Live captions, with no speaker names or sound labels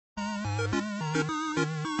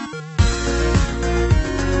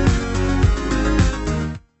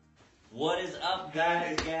What is up,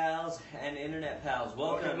 guys, gals, and internet pals?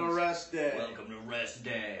 Welcome to Rest Day. Welcome to Rest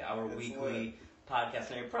Day, our It's weekly lit.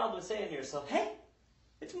 podcast. Now you're probably saying to yourself, "Hey,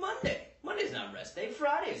 it's Monday. Monday's not Rest Day.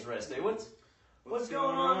 Friday's Rest Day. What's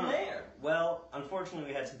going on there?" Well, unfortunately,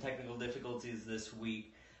 we had some technical difficulties this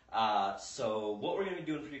week. So what we're going to be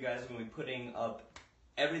doing for you guys is we're going to be putting up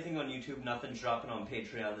everything on YouTube. Nothing's dropping on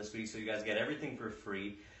Patreon this week, so you guys get everything for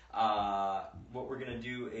free. What we're going to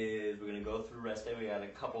do is we're going to go through Rest Day. We got a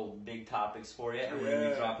couple big topics for you, and we're going to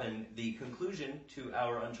be dropping the conclusion to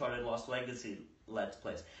our Uncharted Lost Legacy Let's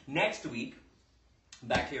Plays. Next week,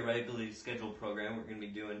 back to your regularly scheduled program, what we're going to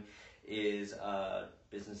be doing is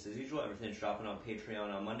business as usual. Everything's dropping on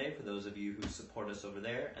Patreon on Monday for those of you who support us over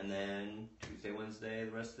there. And then Tuesday, Wednesday,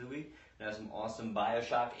 the rest of the week, we have some awesome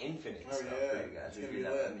Bioshock Infinite stuff for you guys. It's gonna That's be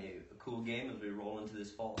going to be a cool game as we roll into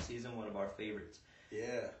this fall season, one of our favorites.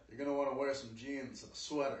 Yeah, you're gonna want to wear some jeans and a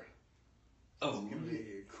sweater. Oh, It's gonna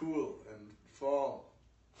be cool and fall.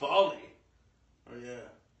 Folly. Oh yeah,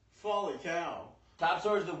 folly cow. Top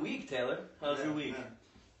stories of the week, Taylor. How's your week? Yeah.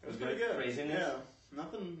 It was Good? pretty good. Craziness? Yeah,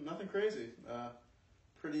 nothing crazy.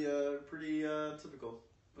 Pretty typical.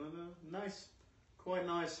 But nice, quite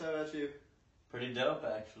nice. How about you? Pretty dope,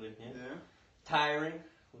 actually. Yeah. Yeah. Tiring.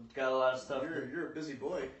 We've got a lot of stuff. You're a busy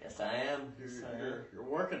boy. Yes, I am. Yes, I am. You're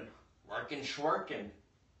working. Working, schworking.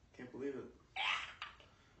 Can't believe it.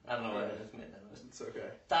 I don't know what I just meant. It's okay.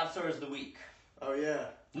 Top stories of the week. Oh yeah.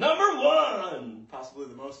 Number one! Possibly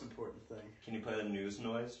the most important thing. Can you play the news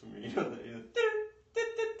noise from you know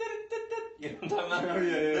you know what I'm talking about? Oh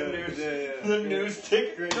yeah. The news, Yeah. the news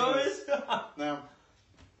tick Great noise. Now,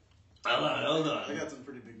 Hold on. I got some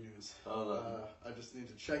pretty big news. Hold on. I just need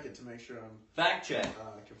to check it to make sure I'm Fact check.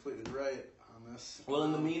 completely right on this. Well,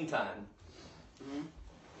 in the meantime, Mhm.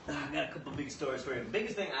 I got a couple big stories for you. The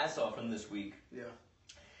biggest thing I saw from this week: Yeah.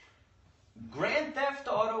 Grand Theft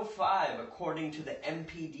Auto 5, according to the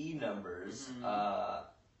MPD numbers,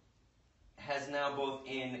 has now both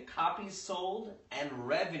in copies sold and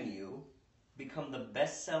revenue become the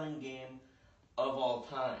best-selling game of all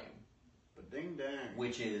time, But ding dang.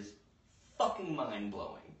 which is fucking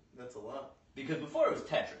mind-blowing. That's a lot. Because before it was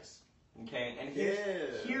Tetris, okay? And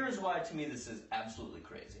Yeah. here's why to me this is absolutely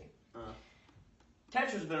crazy. Uh,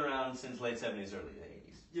 Tetris has been around since late 70s, early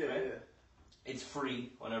 80s. yeah, right? yeah. It's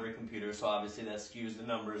free on every computer, so obviously that skews the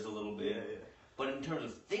numbers a little bit. Yeah, yeah. But in terms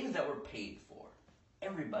of things that were paid for,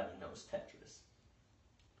 everybody knows Tetris.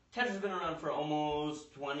 Tetris has been around for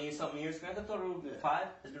almost 20-something years. Grand Theft Auto 5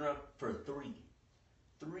 has been around for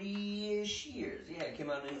three-ish years. Yeah, it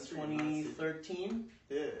came out in That's pretty 2013.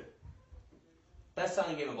 Yeah.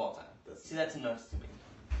 Best-selling game of all time. See, that's nuts to me.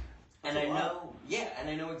 And That's I a lot. know, and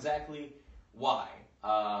I know exactly why.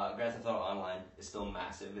 Grand Theft Auto Online is still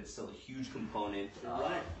massive. It's still a huge component. You're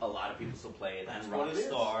right. A lot of people still play it. That's And what it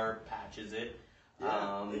is. Rockstar patches it.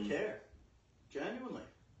 Yeah, they care. Genuinely.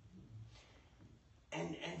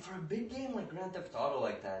 And for a big game like Grand Theft Auto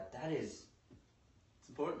like that is... It's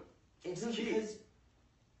important. It's It's key. because...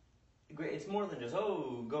 It's more than just,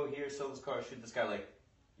 oh, go here, sell this car, shoot this guy. Like,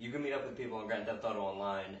 you can meet up with people on Grand Theft Auto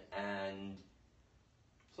Online and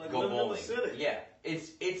It's like go living bowling. in the city. Yeah, it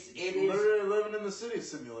is... Literally living in the city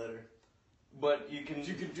simulator. But you can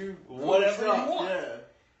do whatever stuff, you want. Yeah.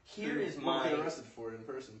 Here is You won't my get arrested for it in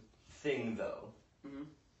person. thing, though. Mm-hmm.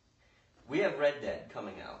 We have Red Dead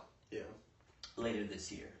coming out Yeah. later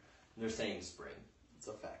this year. They're saying spring. It's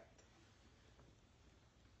a fact.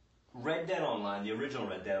 Red Dead Online, the original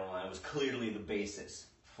Red Dead Online, was clearly the basis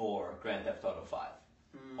for Grand Theft Auto 5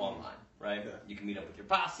 online, right? Yeah. You can meet up with your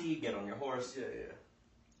posse, get on your horse. Yeah, yeah.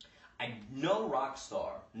 I know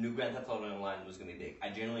Rockstar knew Grand Theft Auto Online was going to be big. I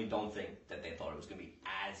generally don't think that they thought it was going to be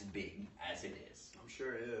as big as it is. I'm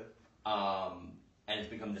sure, yeah. And it's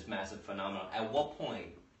become this massive phenomenon. At what point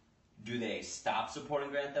do they stop supporting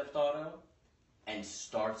Grand Theft Auto and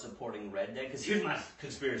start supporting Red Dead? Because here's my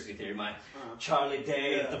conspiracy theory, my Charlie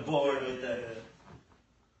Day at the board with the...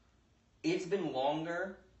 It's been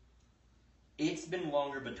longer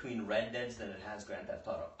between Red Deads than it has Grand Theft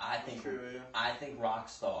Auto. I think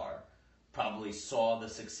Rockstar probably saw the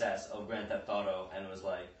success of Grand Theft Auto and was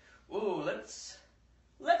like, "Ooh, let's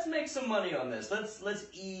make some money on this. Let's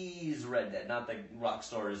ease Red Dead." Not that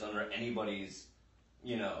Rockstar is under anybody's,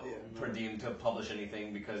 per diem to publish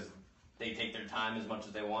anything because they take their time as much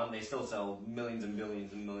as they want. They still sell millions and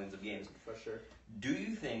billions and millions of games. For sure. Do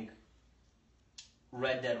you think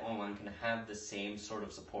Red Dead Online can have the same sort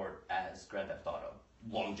of support as Grand Theft Auto,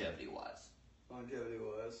 longevity-wise?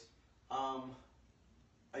 Longevity-wise?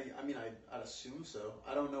 I'd assume so.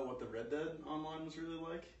 I don't know what the Red Dead Online was really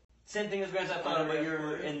like. Same thing as Grand Theft Auto, but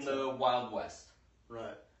you're in the Wild West.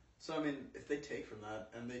 Right. So, I mean, if they take from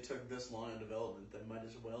that, and they took this long in development, they might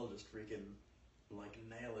as well just freaking, like,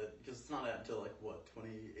 nail it. Because it's not out until, like, what,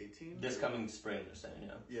 2018? This coming spring, they're saying,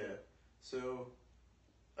 yeah. Yeah. So,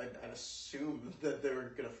 I'd assume that they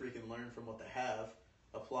were going to freaking learn from what they have,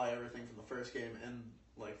 apply everything from the first game and,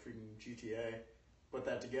 like, freaking GTA, put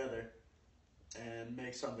that together, and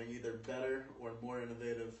make something either better or more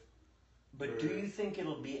innovative. But do you think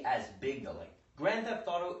it'll be as big, though? Like, Grand Theft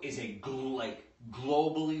Auto is a,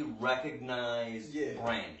 globally recognized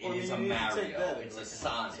brand. It is a Mario. It's a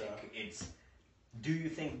Sonic. It's... Do you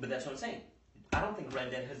think... But that's what I'm saying. I don't think Red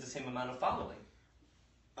Dead has the same amount of following.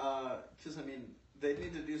 Because, I mean, they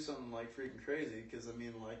need to do something, like, freaking crazy. Because, I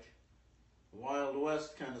mean, like, Wild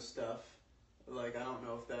West kind of stuff. Like, I don't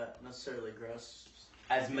know if that necessarily grasps...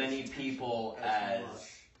 As many people as...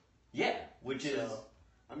 much. Yeah, which is...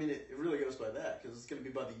 I mean, it really goes by that, because it's going to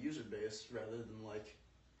be by the user base rather than, like,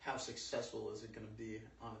 how successful is it going to be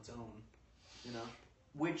on its own, you know?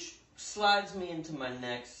 Which slides me into my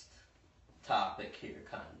next topic here,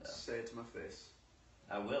 kind of. Say it to my face.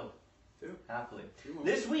 I will. Do. Happily.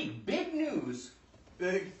 This week, big news.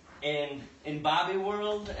 Big. In Bobby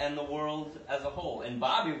World and the world as a whole. In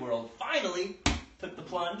Bobby World, finally took the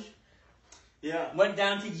plunge. Yeah. Went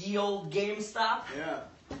down to ye old GameStop. Yeah,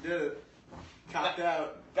 did it. Copped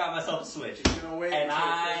out. Got myself a Switch. Gonna wait and until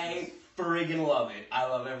I friggin' love it. I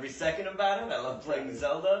love every second about it. I love playing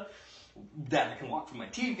Zelda. That I can walk from my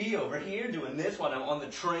TV over here doing this while I'm on the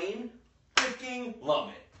train. Freaking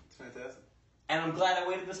love it. It's fantastic. And I'm glad I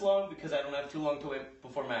waited this long because I don't have too long to wait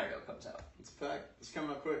before Mario comes out. It's a fact. It's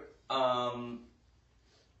coming up quick. Couple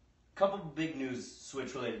big news,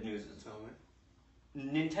 Switch-related news. Tell me.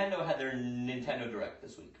 Nintendo had their Nintendo Direct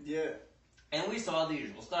this week. Yeah. And we saw the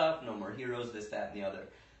usual stuff, No More Heroes, this, that, and the other.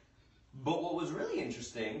 But what was really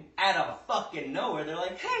interesting, out of fucking nowhere, they're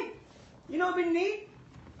like, hey, you know what'd be neat?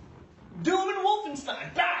 Doom and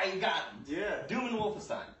Wolfenstein. Bah, you got them. Yeah. Doom and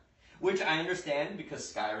Wolfenstein. Which I understand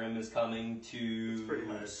because Skyrim is coming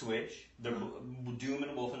to Switch. They're Doom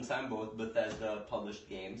and Wolfenstein, both Bethesda published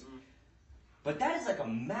games. Mm-hmm. But that is like a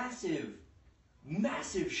massive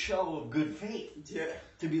show of good faith. Yeah.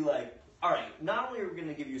 To be like, all right, not only are we going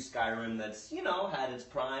to give you Skyrim that's, you know, had its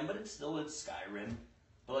prime, but it's Skyrim.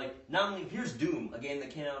 But, like, not only, here's Doom, a game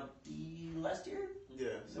that came out last year?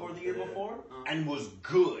 Yeah. Or the year before? And was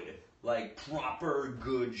good. Like, proper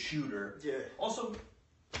good shooter. Yeah. Also,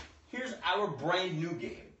 here's our brand new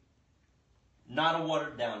game. Not a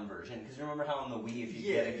watered down version, because you remember how on the Wii, if you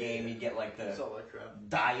get a game, you get, like, the all that crap.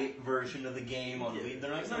 diet version of the game on Wii.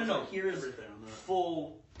 They're like, no, here's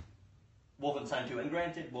full Wolfenstein 2. And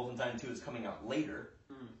granted, Wolfenstein 2 is coming out later,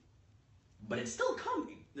 but it's still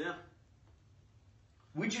coming. Yeah.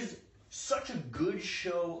 Which is such a good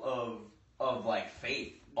show of like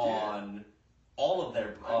faith on all of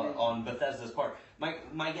their on Bethesda's part. My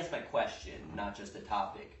guess, my question, not just a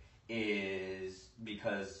topic, is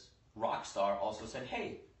because Rockstar also said,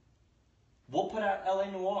 hey, we'll put out LA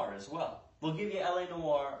Noire as well. We'll give you LA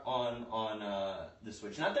Noire on the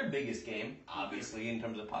Switch. Not their biggest game, obviously, in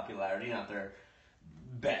terms of popularity. Not their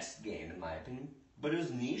best game, in my opinion. But it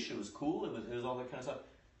was niche. It was cool. It was all that kind of stuff.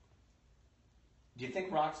 Do you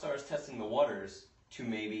think Rockstar is testing the waters to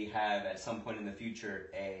maybe have, at some point in the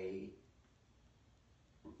future, a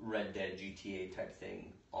Red Dead GTA type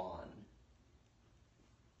thing on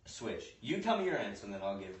Switch? You tell me your answer, and then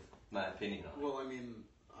I'll give my opinion on it. Well, I mean,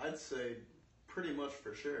 I'd say pretty much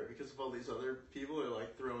for sure, because if all these other people are,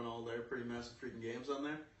 like, throwing all their pretty massive freaking games on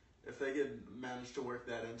there, if they could manage to work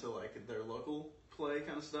that into, like, their local play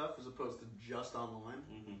kind of stuff, as opposed to just online,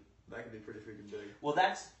 that could be pretty freaking big. Well,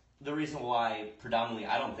 that's the reason why, predominantly,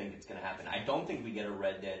 I don't think it's going to happen. I don't think we get a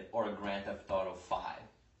Red Dead or a Grand Theft Auto 5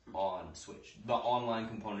 on Switch. The online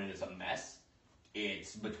component is a mess.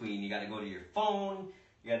 It's between, you got to go to your phone,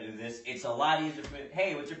 you got to do this. It's a lot easier for me.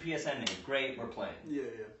 Hey, what's your PSN name? Great, we're playing. Yeah.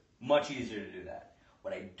 Much easier to do that.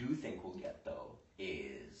 What I do think we'll get, though,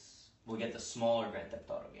 is we'll get the smaller Grand Theft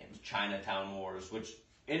Auto games. Chinatown Wars, which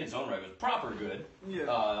in its own right was proper good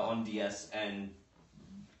on DS and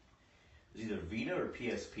it was either Vita or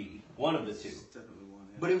PSP. One of the two. It's definitely one,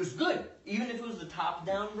 yeah. But it was good. Even if it was the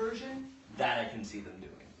top-down version, that I can see them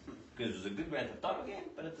doing. Because it was a good Grand Theft Auto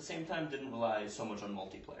game, but at the same time didn't rely so much on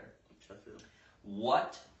multiplayer. Which I feel.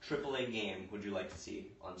 What AAA game would you like to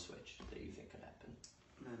see on Switch that you think could happen?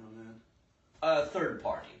 Man, oh man. Third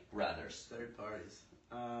party, rather. Third parties.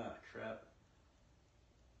 Crap.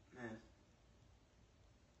 Man.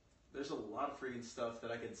 There's a lot of freaking stuff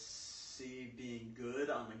that I could see being good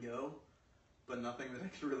on the go, but nothing that I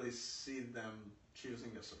could really see them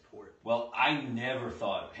choosing to support. Well, I never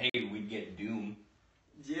thought, hey, get Doom.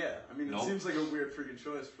 Yeah, I mean, it seems like a weird freaking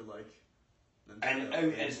choice for, like, Nintendo.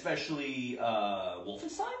 And especially,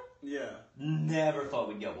 Wolfenstein? Yeah. Never thought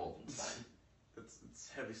we'd get Wolfenstein. It's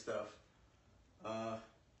heavy stuff.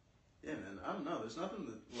 Yeah, man, I don't know. There's nothing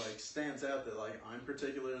that, like, stands out that, like, I'm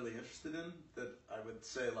particularly interested in that I would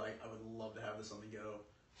say, like, I would love to have this on the go.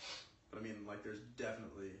 But, I mean, like, there's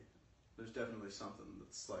definitely something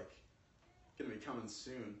that's, like, gonna be coming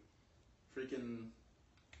soon. Freaking,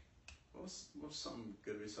 what was something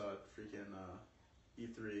good we saw at freaking,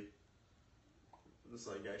 E3? This is,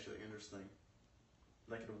 like, actually interesting.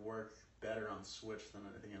 That could work better on Switch than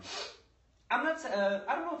anything else. I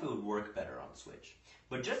don't know if it would work better on Switch,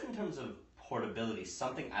 but just in terms of portability,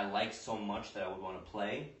 something I like so much that I would want to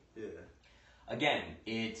play. Yeah. Again,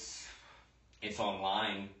 it's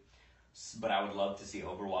online, but I would love to see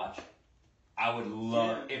Overwatch. I would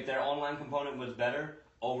love if their online component was better.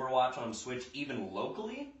 Overwatch on Switch, even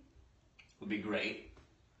locally, would be great.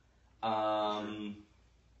 Skyrim's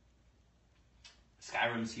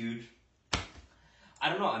huge. I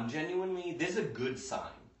don't know. This is a good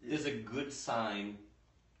sign. This is a good sign.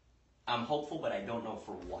 I'm hopeful, but I don't know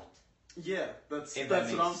for what. Yeah, that's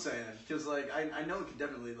what I'm saying. Because, like, I know it could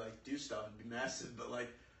definitely, like, do stuff and be massive, but,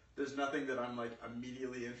 like, there's nothing that I'm, like,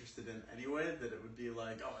 immediately interested in anyway that it would be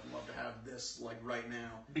like, oh, I'd love to have this, like, right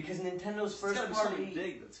now. Because Nintendo first party... something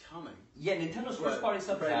big that's coming. Yeah, Nintendo's first party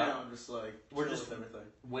stuff is out. Right now, I'm just, like, we're just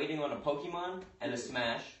waiting on a Pokemon and a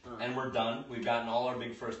Smash, and we're done. We've gotten all our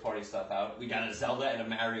big first party stuff out. We got a Zelda and a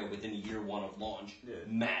Mario within year 1 of launch. Yeah.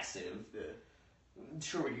 Massive. Yeah.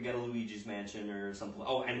 Sure, we could get a Luigi's Mansion or something.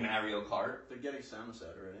 Oh, and Mario Kart. They're getting Samus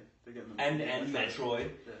out already. They're getting and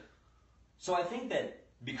Metroid. Yeah. So I think that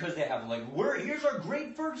because they have, like, here's our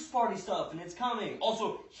great first party stuff and it's coming.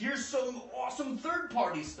 Also, here's some awesome third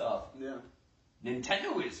party stuff. Yeah.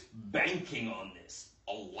 Nintendo is banking on this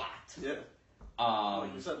a lot. Yeah.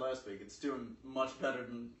 Like we said last week, it's doing much better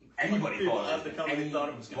than anybody thought it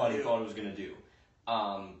was going to do.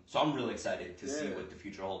 So I'm really excited to see what the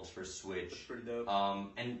future holds for Switch. That's pretty dope.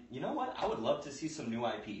 And you know what? I would love to see some new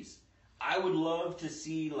IPs. I would love to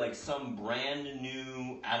see, like, some brand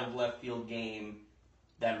new out of left field game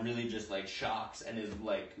that really just, like, shocks and is,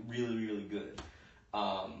 like, really, really good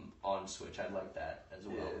on Switch. I'd like that as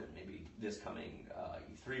well. Yeah. Maybe this coming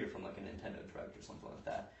E3 or from, like, a Nintendo Direct or something like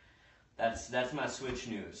that. That's my Switch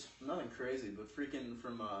news. Nothing crazy, but freaking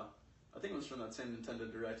from, I think it was from that same Nintendo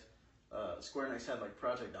Direct, Square Enix had, like,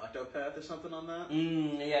 Project Octopath or something on that.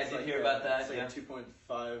 Yeah, I did hear about that. It's like a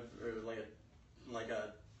 2.5, or like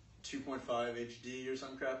a 2.5 HD or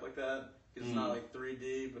some crap like that. Because it's not, like,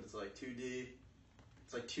 3D, but it's, like, 2D.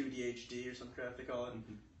 It's like 2D HD or some crap they call it.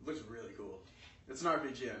 It looks really cool. It's an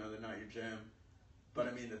RPG, I know they're not your jam. But,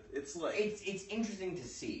 I mean, it's like... It's interesting to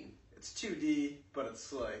see. It's 2D, but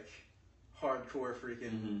it's, like, hardcore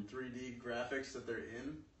freaking 3D graphics that they're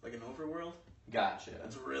in, like an overworld. Gotcha.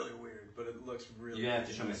 It's really weird, but it looks really You have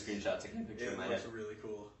to show me screenshots. I can picture in my head. It looks really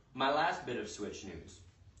cool. My last bit of Switch news,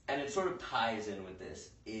 and it sort of ties in with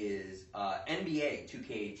this, is NBA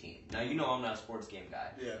 2K18. Now, you know I'm not a sports game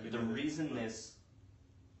guy. Yeah, the reason this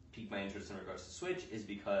piqued my interest in regards to Switch is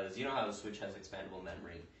because you know how the Switch has expandable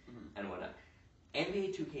memory and whatnot.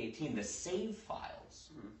 NBA 2K18, the save files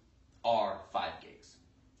are 5 gigs.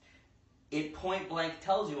 It point blank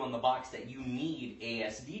tells you on the box that you need a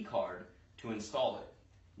SD card to install it.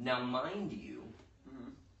 Now, mind you,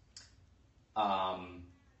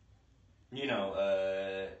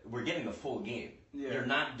 we're getting the full game. Yeah. You're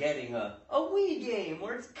not getting a Wii game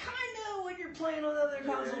where it's kind of when you're playing on other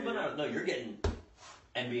consoles, but no, you're getting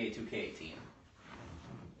NBA 2K18.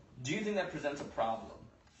 Do you think that presents a problem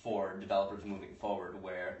for developers moving forward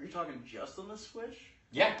where... You're talking just on the Switch?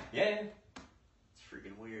 Yeah. It's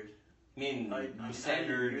freaking weird. I mean,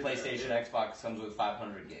 standard PlayStation, Xbox comes with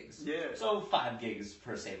 500 gigs. Yeah. So 5 gigs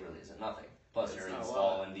per save really isn't nothing. Plus your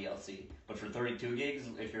install and DLC. But for 32 gigs,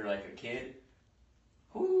 if you're like a kid,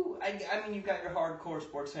 I mean, you've got your hardcore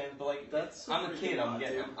sports fans, but like, I'm a kid,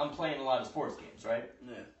 I'm playing a lot of sports games, right?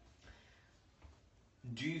 Yeah.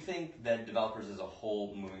 Do you think that developers as a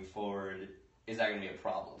whole moving forward, is that going to be a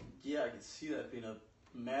problem? Yeah, I can see that being a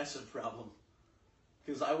massive problem.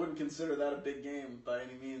 Because I wouldn't consider that a big game by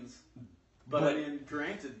any means. But I mean,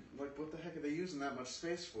 granted, like, what the heck are they using that much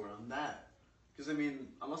space for on that? Because, I mean,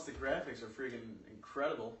 unless the graphics are freaking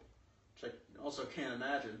incredible, which I also can't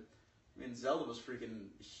imagine. I mean, Zelda was freaking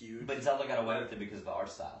huge. But Zelda got away with it because of the art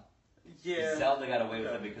style. Yeah. Zelda got away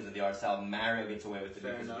with it because of the art style. Mario gets away with it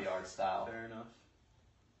because of the art style. Fair enough.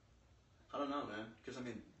 I don't know, man. Because, I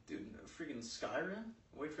mean, dude, freaking Skyrim?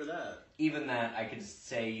 Wait for that. Even that, I could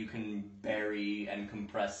say you can bury and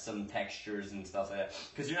compress some textures and stuff like that.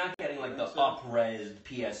 Because you're not getting like the up-resed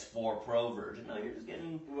PS4 Pro version. No, you're just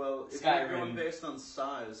getting Well, if Skyrim. you're going based on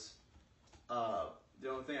size, the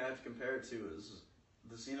only thing I have to compare it to is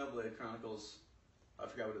the Xenoblade Chronicles. I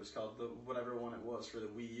forgot what it was called. Whatever one it was for the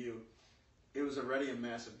Wii U. It was already a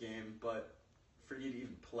massive game, but for you to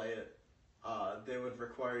even play it, they would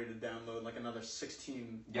require you to download like another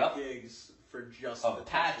 16 gigs for just the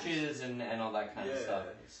patches and all that kind of stuff.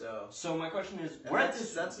 So my question is,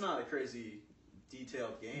 that's not a crazy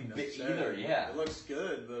detailed game necessarily. Either, yeah. It looks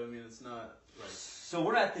good, but I mean it's not like. So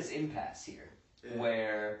we're at this impasse here,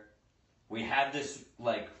 where we have this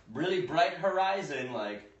like really bright horizon,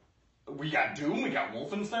 like we got Doom, we got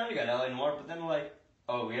Wolfenstein, we got LA Noire, but then like,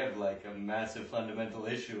 oh, we have like a massive fundamental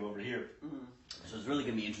issue over here. Mm-hmm. So it's really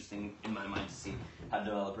going to be interesting in my mind to see how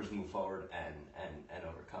developers move forward and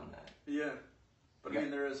overcome that. Yeah. But I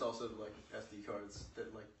mean, there is also like SD cards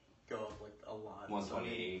that like go up like a lot.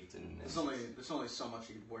 128 and there's only so much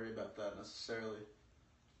you can worry about that necessarily.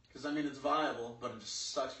 Because I mean, it's viable, but it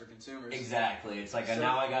just sucks for consumers. Exactly. It's like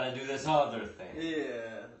now I got to do this other thing.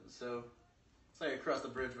 Yeah. So it's like across the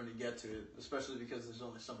bridge when you get to it, especially because there's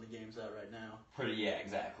only so many games out right now. Yeah,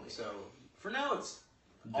 exactly. So for now, it's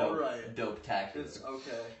dope, all right. Dope-tacular. It's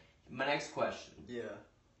okay. My next question. Yeah.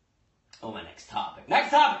 Oh, my next topic.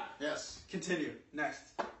 Next topic! Yes. Continue. Next.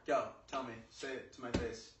 Go. Tell me. Say it to my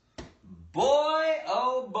face. Boy,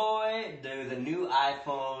 oh boy, do the new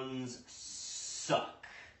iPhones suck.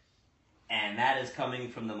 And that is coming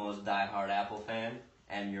from the most diehard Apple fan.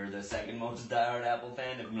 And you're the second most diehard Apple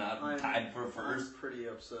fan, if not tied for first. I'm pretty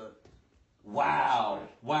upset. Wow.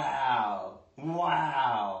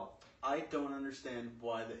 I don't understand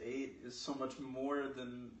why the 8 is so much more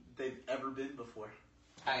than they've ever been before.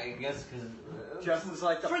 I guess because... just as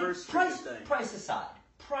like the first price thing. Price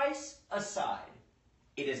aside,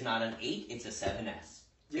 it is not an 8, it's a 7S.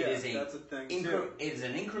 Yeah, that's a thing too. It is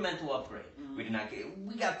an incremental upgrade. Mm-hmm.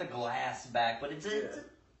 We got the glass back, but it's a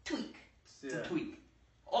tweak. It's a tweak.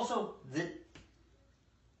 Also,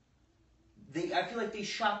 I feel like they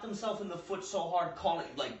shot themselves in the foot so hard coming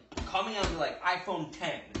out with like iPhone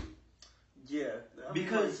 10. Yeah,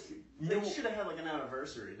 because they should have had like an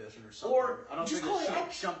anniversary edition or something. Or I don't just call it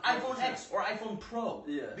iPhone X or iPhone Pro.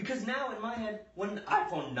 Yeah. Because now in my head, when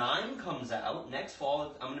iPhone 9 comes out next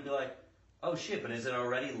fall, I'm gonna be like, oh shit, but is it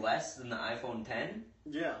already less than the iPhone 10?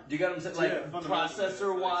 Yeah. Do you get what I'm saying? Like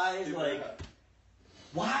processor wise, like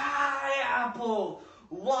why Apple?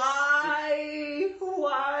 Why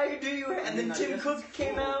do you? And then Tim Cook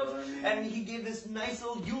came out and he gave this nice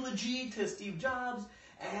little eulogy to Steve Jobs,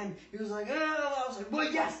 and he was like, I was like,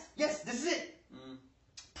 well, yes, this is it.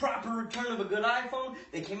 Proper return of a good iPhone.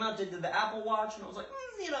 They came out, did the Apple Watch, and I was like,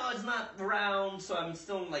 it's not round, so I'm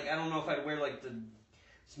still like, I don't know if I'd wear like this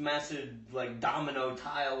massive like domino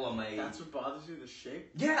tile on my. That's what bothers you, the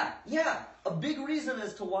shape? Yeah. A big reason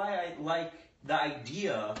as to why I like the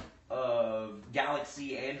idea of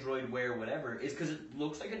Galaxy, Android Wear, whatever, is because it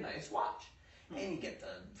looks like a nice watch. And you get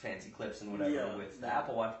the fancy clips and whatever with the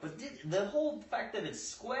Apple Watch. But the whole fact that it's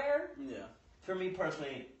square, for me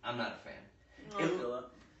personally, I'm not a fan. I feel that.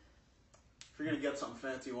 If you're going to get something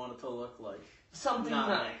fancy, you want it to look like something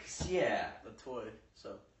nice, the toy,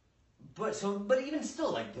 so. But even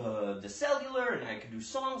still, like the cellular, and I can do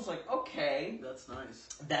songs, like, okay. That's nice.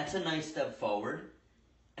 That's a nice step forward.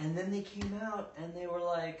 And then they came out and they were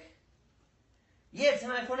like, yeah, it's an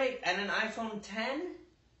iPhone 8 and an iPhone 10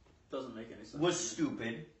 doesn't make any sense. Was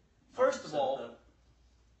stupid. First of all,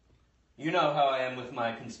 you know how I am with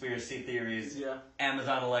my conspiracy theories. Yeah.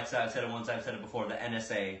 Amazon Alexa, I've said it once, I've said it before, the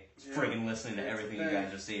NSA is friggin' listening to everything you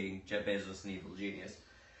guys are seeing. Jeff Bezos, an evil genius.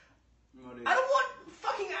 I don't want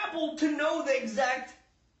fucking Apple to know the exact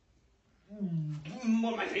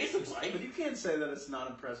what my face looks like. But you can't say that it's not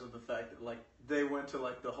impressive, the fact that, like, they went to,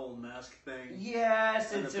 like, the whole mask thing.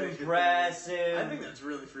 Yes, it's impressive. I think that's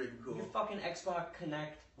really freaking cool. Your fucking Xbox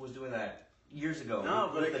Connect was doing that years ago. No,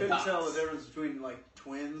 but I couldn't tell the difference between, like,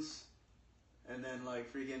 twins and then,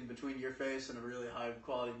 like, freaking between your face and a really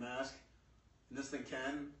high-quality mask. And this thing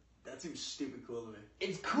can. That seems stupid cool to me.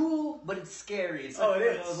 It's cool, but it's scary. It's like, it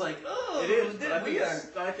is. I was like, it is.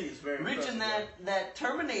 I think it's very reaching that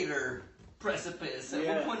Terminator precipice. At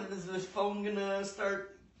what point is this phone gonna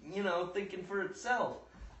start, thinking for itself?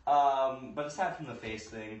 But aside from the face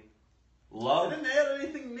thing, They didn't add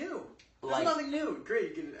anything new. There's nothing new.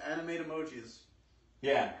 Great, you can animate emojis.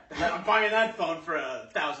 Yeah. I'm buying that phone for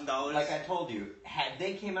 $1,000. Like I told you, had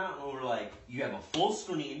they came out and were like, you have a full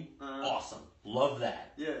screen, awesome. Love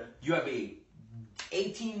that. Yeah. You have a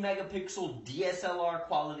 18 megapixel DSLR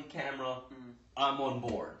quality camera, I'm on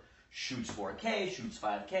board. Shoots 4K, shoots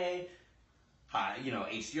 5K, high,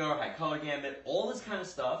 HDR, high color gamut, all this kind of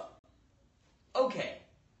stuff. Okay.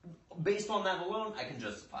 Based on that alone, I can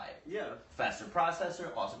justify it. Yeah. Faster processor,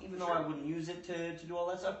 awesome. Even though I wouldn't use it to do all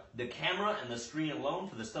that stuff, the camera and the screen alone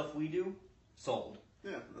for the stuff we do, sold.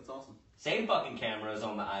 Yeah, that's awesome. Same fucking cameras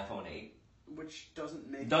on the iPhone 8. Which doesn't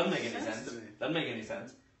make any sense to me. Doesn't make any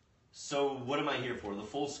sense. So what am I here for? The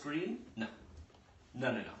full screen? No.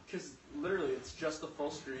 No. Because literally, it's just the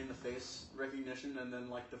full screen, the face recognition, and then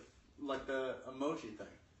like the emoji thing.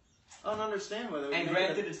 I don't understand whether. And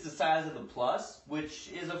granted, it's the size of the Plus, which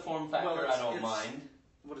is a form factor I don't mind.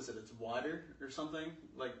 What is it? It's wider or something?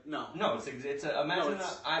 Like no. No, imagine an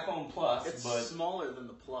iPhone Plus, it's but smaller than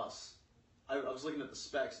the Plus. I was looking at the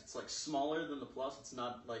specs. It's like smaller than the Plus. It's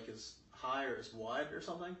not like as high or as wide or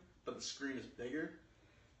something, but the screen is bigger.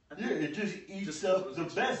 Yeah, it just eats up the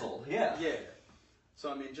bezel. Yeah. Yeah. So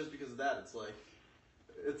I mean, just because of that, it's like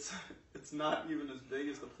it's not even as big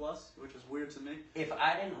as the Plus, which is weird to me. If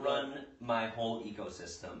I didn't run my whole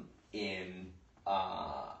ecosystem in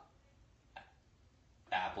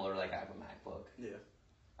Apple, or like I have a MacBook, yeah,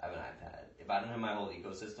 I have an iPad. If I didn't have my whole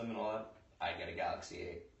ecosystem and all that, I'd get a Galaxy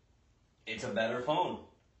 8. It's a better phone.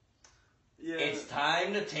 Yeah. It's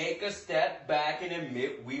time to take a step back and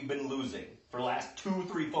admit we've been losing. For the last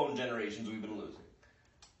 2-3 phone generations, we've been losing.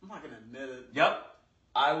 I'm not gonna admit it. Yep.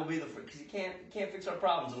 I will be the first, because you can't fix our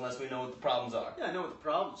problems unless we know what the problems are. Yeah, I know what the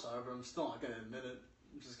problems are, but I'm still not gonna admit it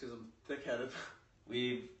just because I'm thick-headed.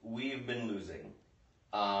 We've been losing.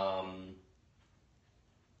 And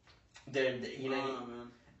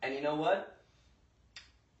you know what?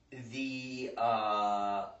 The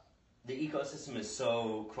ecosystem is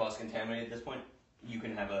so cross-contaminated at this point. You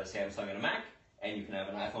can have a Samsung and a Mac, and you can have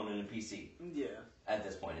an iPhone and a PC. Yeah. At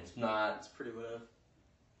this point, it's not. It's pretty whatever.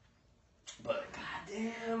 But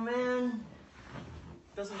goddamn, man,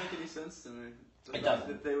 doesn't make any sense to me. It doesn't.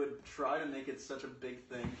 That they would try to make it such a big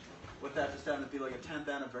thing, with that just having to be like a 10th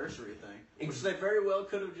anniversary thing, which they very well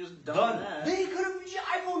could have just done that. They could have used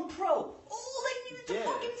iPhone Pro. All they needed to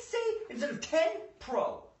fucking say instead of 10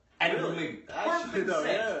 Pro, and it would have made perfect sense.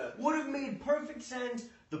 Yeah. Would have made perfect sense.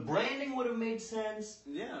 The branding would have made sense.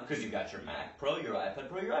 Yeah. Because you got your Mac Pro, your iPad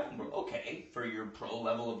Pro, your iPhone Pro. Okay, for your pro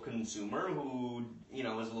level of consumer who, is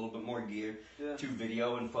a little bit more geared to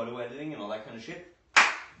video and photo editing and all that kind of shit.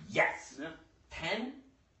 Yes. Yeah. 10?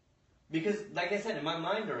 Because, like I said, in my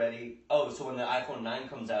mind already, so when the iPhone 9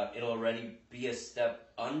 comes out, it'll already be a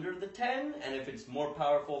step under the 10? And if it's more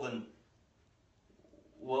powerful, then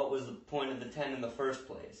what was the point of the 10 in the first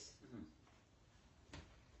place? Mm-hmm.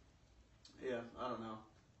 Yeah, I don't know.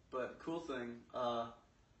 But cool thing, I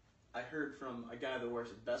heard from a guy that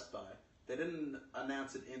works at Best Buy. They didn't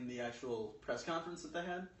announce it in the actual press conference that they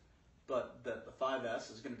had, but that the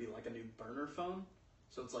 5S is going to be like a new burner phone.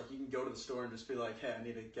 So it's like you can go to the store and just be like, hey, I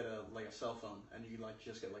need to get a cell phone, and you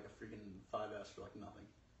just get like a freaking 5S for like nothing.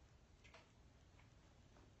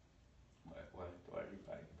 Why are you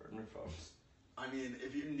buying burner phones? I mean,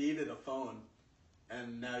 if you needed a phone,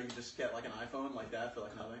 and now you can just get like an iPhone like that for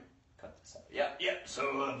like nothing. Cut this out. Yep.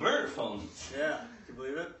 So, burner phones. Yeah, can you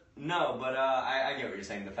believe it? No, but I get what you're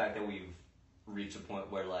saying. The fact that we've reached a point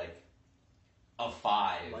where like a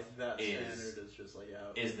 5 like that standard is just like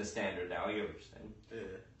out. Is the standard now. I get what you're saying.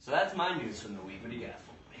 Yeah. So that's my news from the week. What do you got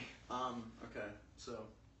for me? Okay, so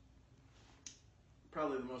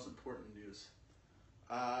probably the most important news.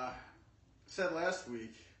 Said last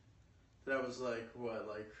week that I was like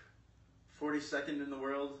 42nd in the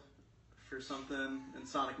world for something in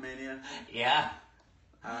Sonic Mania. Yeah.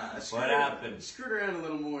 What happened? Screwed around a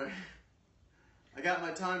little more. I got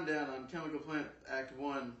my time down on Chemical Plant Act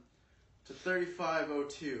 1 to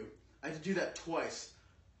 35:02. I had to do that twice.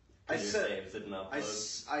 I did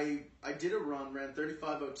a run, ran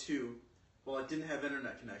 35:02 while I didn't have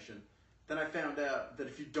internet connection. Then I found out that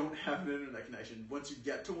if you don't have an internet connection, once you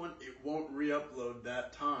get to one, it won't re-upload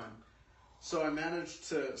that time. So I managed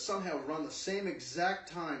to somehow run the same exact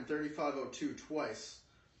time, 35:02, twice.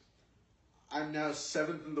 I'm now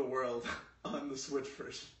 7th in the world on the Switch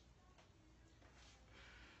version.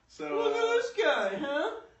 So look at this guy,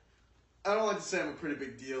 huh? I don't like to say I'm a pretty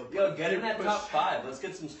big deal. But yo, get in that top 5. Let's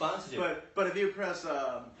get some sponsorship. But if you press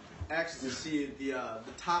X to see the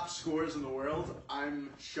top scores in the world,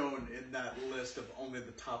 I'm shown in that list of only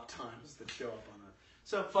the top times that show up on it.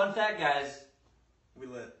 So fun fact, guys. We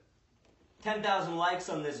lit. 10,000 likes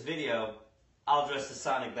on this video. I'll dress as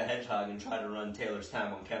Sonic the Hedgehog and try to run Taylor's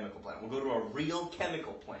Time on Chemical Plant. We'll go to a real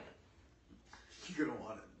chemical plant. You're gonna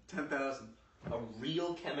want it. 10,000. A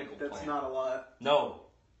real chemical plant. That's not a lot. No.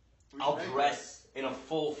 I'll dress in a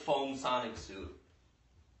full foam Sonic suit.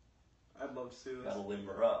 I'd love to see this. Gotta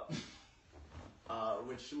limber up.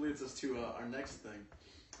 Which leads us to our next thing.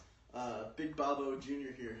 Big Bobo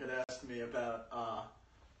Jr. here had asked me about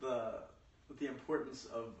the importance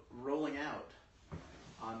of rolling out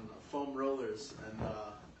on foam rollers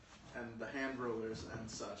and the hand rollers and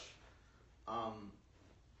such.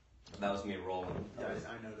 That was me rolling. Yeah,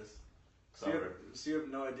 I noticed. So Clever. you have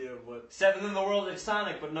no idea of what... 7th in the world at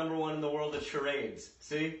Sonic, but number 1 in the world at charades.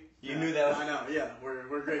 See? You knew that was... I know, yeah. We're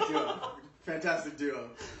a great duo. Fantastic duo.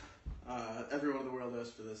 Everyone in the world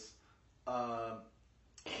asked for this. Do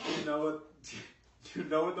you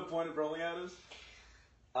know what the point of rolling out is?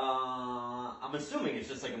 I'm assuming it's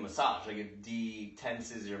just like a massage. Like it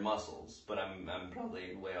detenses your muscles, but I'm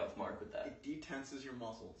probably way off mark with that. It detenses your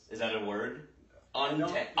muscles. Is that a word?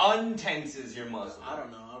 Untenses your muscles. I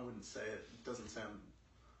don't know. I wouldn't say it. It doesn't sound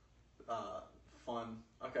fun.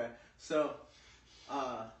 Okay, so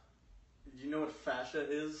you know what fascia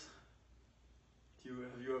is?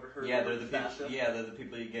 Have you ever heard of fascia? They're the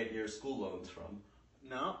people you get your school loans from.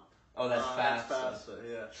 No. Oh, that's FAFSA. That's FAFSA.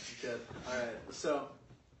 Yeah, good. All right. So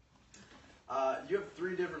you have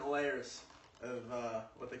 3 different layers of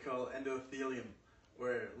what they call endothelium,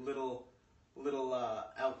 where little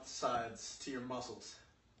outsides to your muscles.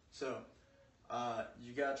 So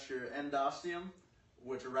you got your endosteum,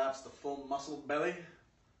 which wraps the full muscle belly.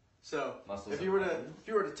 So if you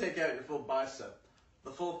were to take out your full bicep,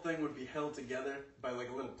 the full thing would be held together by like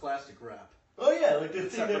a little plastic wrap. Oh yeah, like the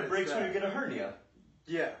thing that breaks when you get a hernia.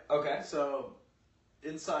 Yeah. Okay. So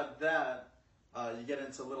inside that, you get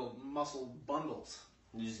into little muscle bundles.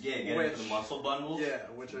 You just get into the muscle bundles. Yeah,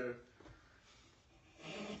 which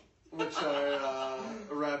are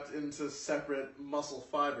wrapped into separate muscle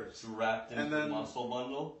fibers. It's wrapped into the muscle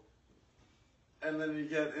bundle. And then you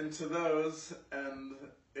get into those, and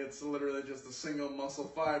it's literally just a single muscle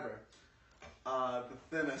fiber. The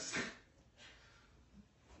thinnest.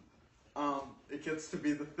 It gets to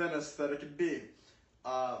be the thinnest that it could be.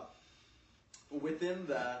 Within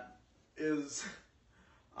that is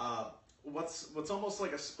what's almost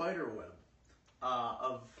like a spider web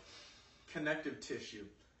of connective tissue,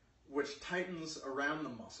 which tightens around the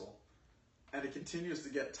muscle, and it continues to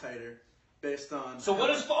get tighter based on... So what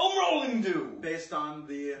does foam rolling do? Based on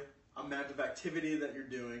the amount of activity that you're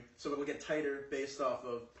doing. So it'll get tighter based off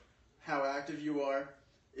of how active you are,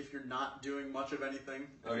 if you're not doing much of anything,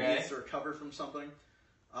 if you need to recover from something,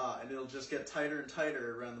 and it'll just get tighter and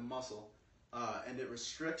tighter around the muscle, and it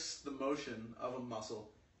restricts the motion of a muscle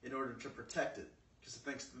in order to protect it, because it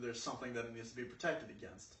thinks that there's something that it needs to be protected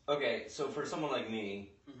against. Okay, so for someone like me,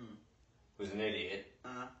 who's an idiot,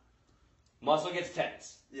 muscle gets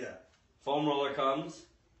tense. Yeah. Foam roller comes,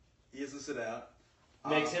 eases it out,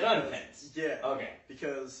 makes it untense. Yeah. Okay.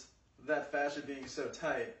 Because that fascia being so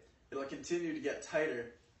tight, it'll continue to get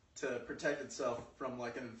tighter to protect itself from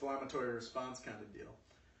like an inflammatory response kind of deal.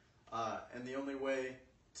 And the only way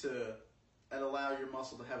to allow your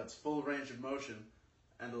muscle to have its full range of motion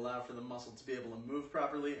and allow for the muscle to be able to move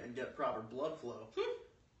properly and get proper blood flow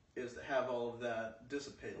is to have all of that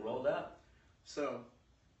dissipated. Rolled out. So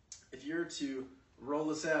if you're to roll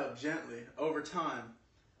this out gently over time,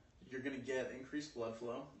 you're going to get increased blood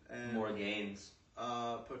flow and more gains.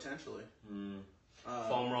 Potentially.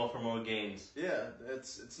 Foam roll for more gains. Yeah,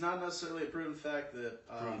 it's not necessarily a proven fact that...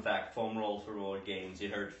 proven fact, foam roll for more gains. You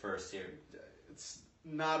heard it first here. It's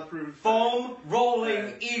not a proven fact. Foam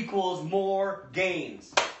rolling equals more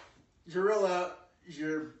gains. You roll out,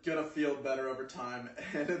 you're going to feel better over time,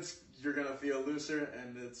 and you're going to feel looser,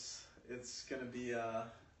 and it's going to be... I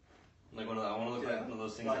want to look like one of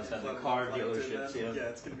those things outside the car dealerships. Yeah,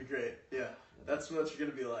 it's going to be great. Yeah, that's what you're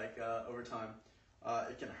going to be like over time.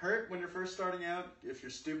 It can hurt when you're first starting out if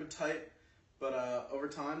you're stupid tight, but over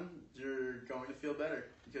time you're going to feel better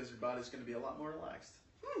because your body's going to be a lot more relaxed.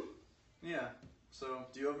 Yeah. So,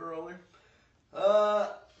 do you have a roller?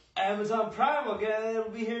 Amazon Prime will get it.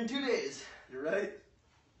 It'll be here in 2 days. You're right.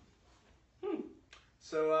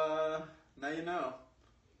 So, now you know.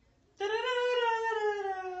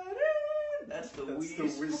 That's the Wii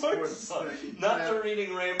Wii Sports song. thing. Not the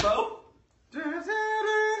Reading Rainbow. The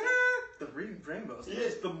Reading Rainbow. Yeah.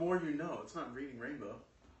 It's the more you know. It's not Reading Rainbow.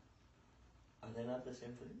 Are they not the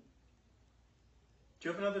same thing? Do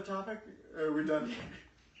you have another topic? Or are we done here?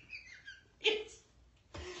 Yes.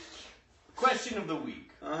 Question of the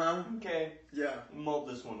week. Okay. Yeah. Mull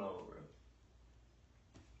this one over.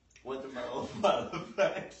 What about the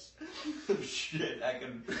facts of shit I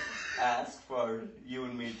can ask for you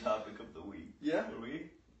and me topic of the week? Yeah. Will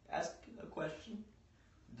we ask a question?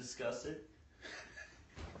 Discuss it?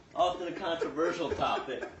 Off to the controversial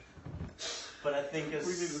topic. but I think We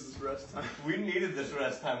needed this rest time. we needed this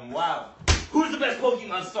rest time. Wow. Who's the best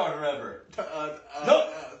Pokemon starter ever?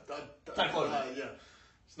 Typhlosion. Yeah.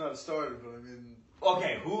 It's not a starter, but I mean...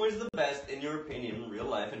 Okay, who is the best, in your opinion, in real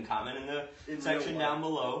life? And comment in the section down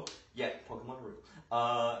below. Yeah, Pokemon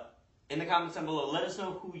real. In the comments down below, let us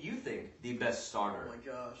know who you think the best starter Oh my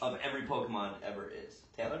gosh. of every Pokemon ever is.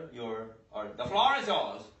 Taylor, the floor is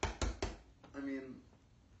yours. I mean,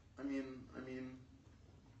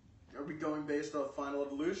 are we going based off final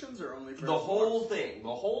evolutions or only first The whole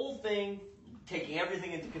forms? thing, taking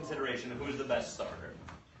everything into consideration, who's the best starter?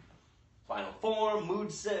 Final form,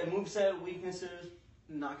 moveset, weaknesses.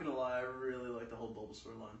 Not gonna lie, I really like the whole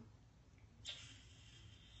Bulbasaur line.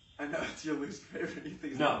 I know it's your least favorite. You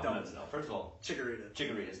think it's No. the dumbest. First of all, Chikorita.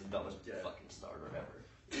 Chikorita is the dumbest Yeah. fucking starter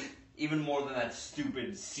ever. Even more than that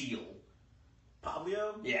stupid seal.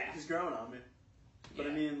 Pablo? Yeah. He's growing on me. But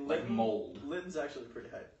Yeah, I mean, like mold. Litten's actually pretty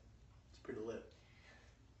hype. It's pretty lit.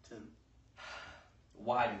 10.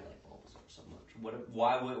 Why do you like Bulbasaur so much?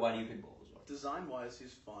 Why do you pick Bulbasaur? Design-wise,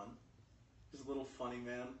 he's fun. He's a little funny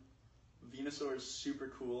man. Venusaur is super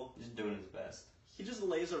cool. Just doing his best. He just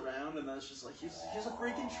lays around and then it's just like, he's a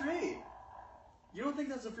freaking tree. You don't think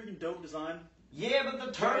that's a freaking dope design? Yeah, but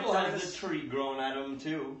the turtle has Gyarados. the tree growing at him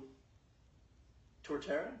too.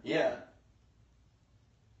 Torterra? Yeah.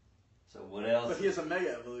 So what else? But he has a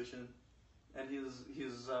Mega Evolution. And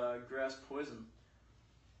he's grass poison.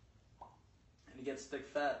 And he gets thick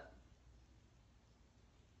fat.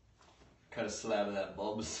 Cut a slab of that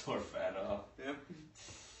Bulbasaur fat off. Yep.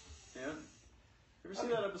 Yeah. You ever see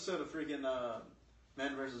that episode of freaking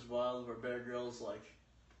Man vs. Wild where Bear Grylls like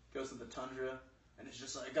goes to the tundra and he's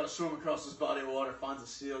just like gotta swim across this body of water, finds a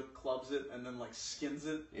seal, clubs it, and then like skins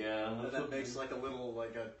it, Yeah. and then makes like a little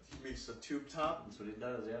makes a tube top. That's what he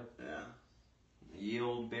does, yeah. Yeah. Ye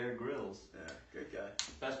old Bear Grylls. Yeah. Great guy.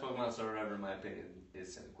 Best Pokemon starter ever, in my opinion,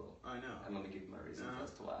 is Cyndaquil. I know. I'm gonna give you my reasons Uh-huh.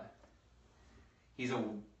 as to why. He's a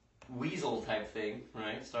weasel type thing,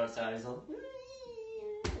 right? Starts out, he's like, what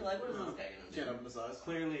is this guy gonna do? Can't open his eyes.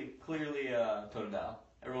 Clearly, Totodile.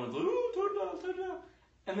 Everyone's like, ooh, Totodile.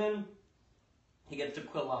 And then he gets to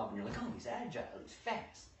Quillob, and you're like, oh, he's agile, he's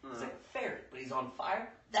fast. He's like a ferret, but he's on fire.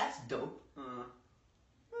 That's dope. And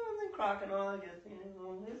then Crocodile, I guess,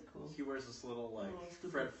 it's cool. He wears this little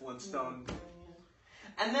stupid. Fred Flintstone.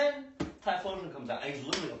 And then Typhlosion comes out, and he's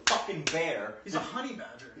literally a fucking bear. He's a honey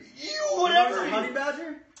badger. Whatever. He's a honey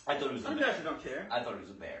badger? I thought he was a Honey bear. badger don't care. I thought he was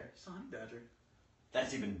a bear. He's a honey badger.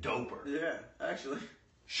 That's even doper. Yeah, actually.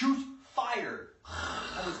 Shoots fire.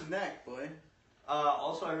 Out his neck, boy.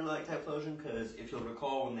 Also, I really like Typhlosion because if you'll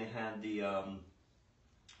recall when they had the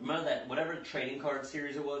remember that whatever trading card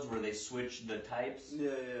series it was where they switched the types. Yeah.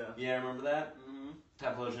 Yeah, remember that? Mm-hmm.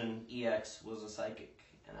 Typhlosion EX was a psychic,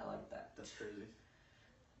 and I like that. That's crazy.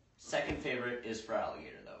 Second favorite is for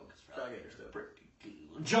Alligator though, because Alligator's dope. pretty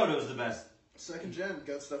cool. Johto's the best. Second gen,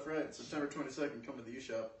 got stuff right. September 22nd, come to the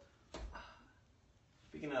U-Shop.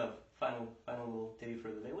 Speaking of final little titty for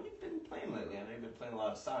the day, what have you been playing lately? I know you've been playing a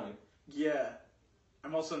lot of Sonic. Yeah.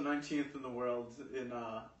 I'm also 19th in the world in,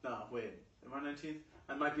 no, wait. Am I 19th?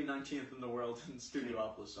 I might be 19th in the world in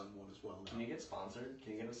Studiopolis on one as well now. Can you get sponsored?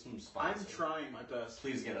 Can you get us some I'm sponsors? trying my best.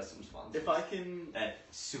 Please get us some sponsors. If I can, That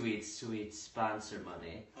sweet sponsor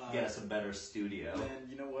money. Get us a better studio. then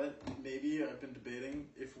you know what? Maybe I've been debating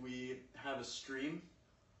if we have a stream.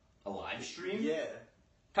 A live stream? Yeah.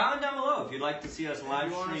 Comment down below if you'd like to see us live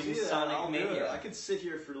If you wanna stream see that, Sonic I'll do it. Mania. I could sit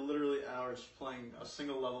here for literally hours playing a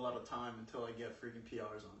single level at a time until I get freaking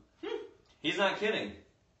PRs on. He's not kidding.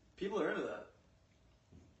 People are into that.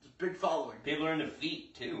 There's a big following. People are into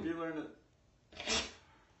feet too. People are into.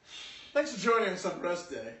 Thanks for joining us on Rest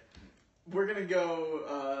Day. We're gonna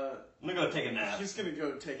go. I'm gonna go take a nap. He's gonna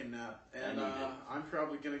go take a nap, and I need it. I'm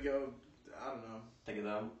probably gonna go. I don't know. Take a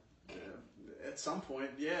dump. At some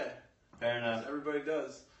point, yeah. Fair enough. Everybody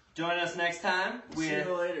does. Join us next time. See you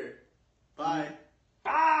later. Bye.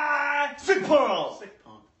 Bye. Sick Pearl. Sick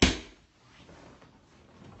pump.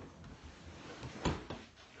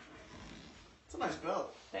 It's a nice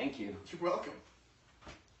belt. Thank you. You're welcome.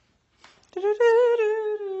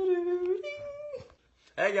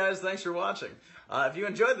 Hey guys, thanks for watching. If you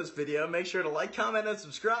enjoyed this video, make sure to like, comment, and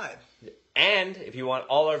subscribe. And if you want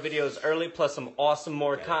all our videos early plus some awesome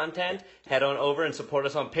more content, head on over and support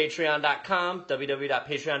us on patreon.com,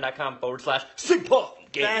 www.patreon.com/sickpumpgames.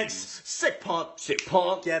 Thanks. Sick pump. Sick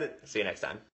Pump. Get it. See you next time.